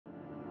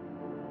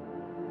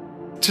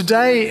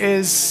Today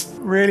is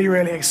really,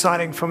 really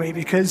exciting for me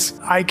because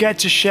I get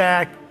to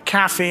share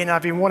Caffeine.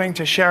 I've been wanting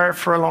to share it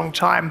for a long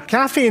time.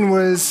 Caffeine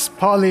was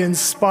partly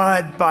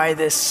inspired by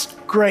this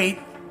great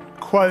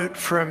quote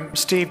from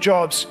Steve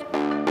Jobs.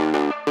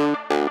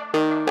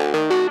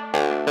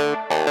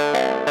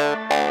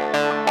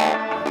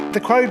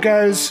 The quote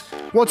goes,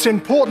 "What's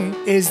important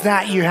is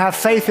that you have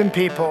faith in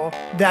people,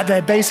 that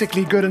they're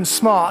basically good and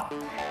smart,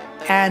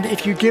 and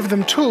if you give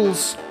them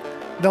tools,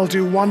 they'll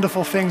do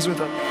wonderful things with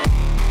them."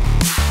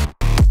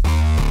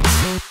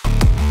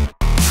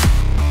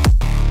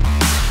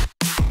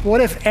 What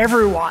if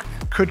everyone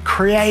could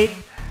create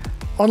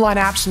online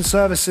apps and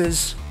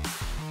services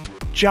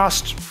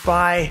just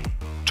by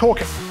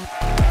talking?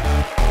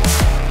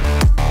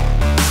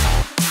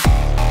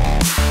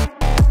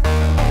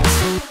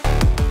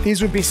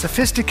 These would be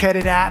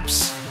sophisticated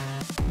apps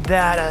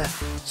that are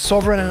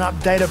sovereign and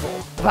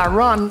updatable, that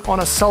run on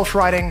a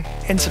self-writing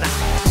internet.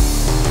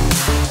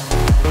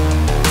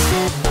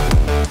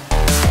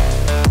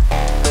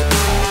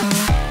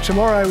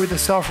 Tomorrow, with the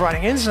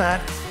self-writing internet,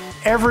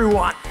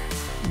 everyone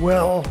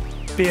will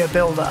be a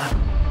builder.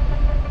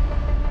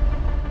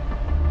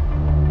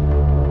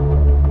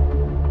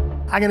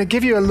 I'm going to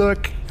give you a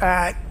look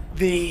at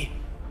the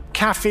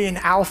Caffeine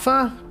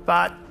Alpha,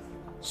 but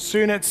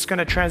soon it's going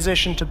to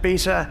transition to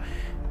beta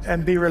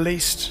and be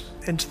released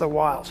into the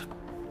wild.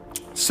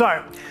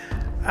 So,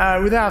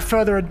 without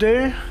further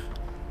ado,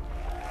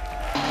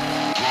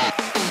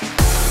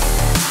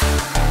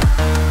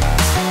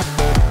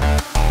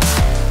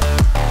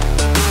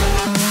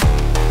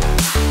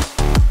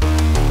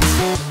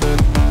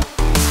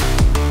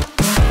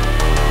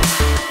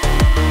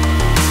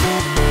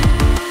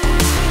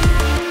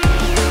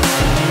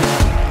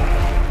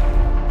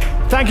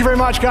 thank you very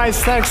much,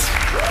 guys. Thanks.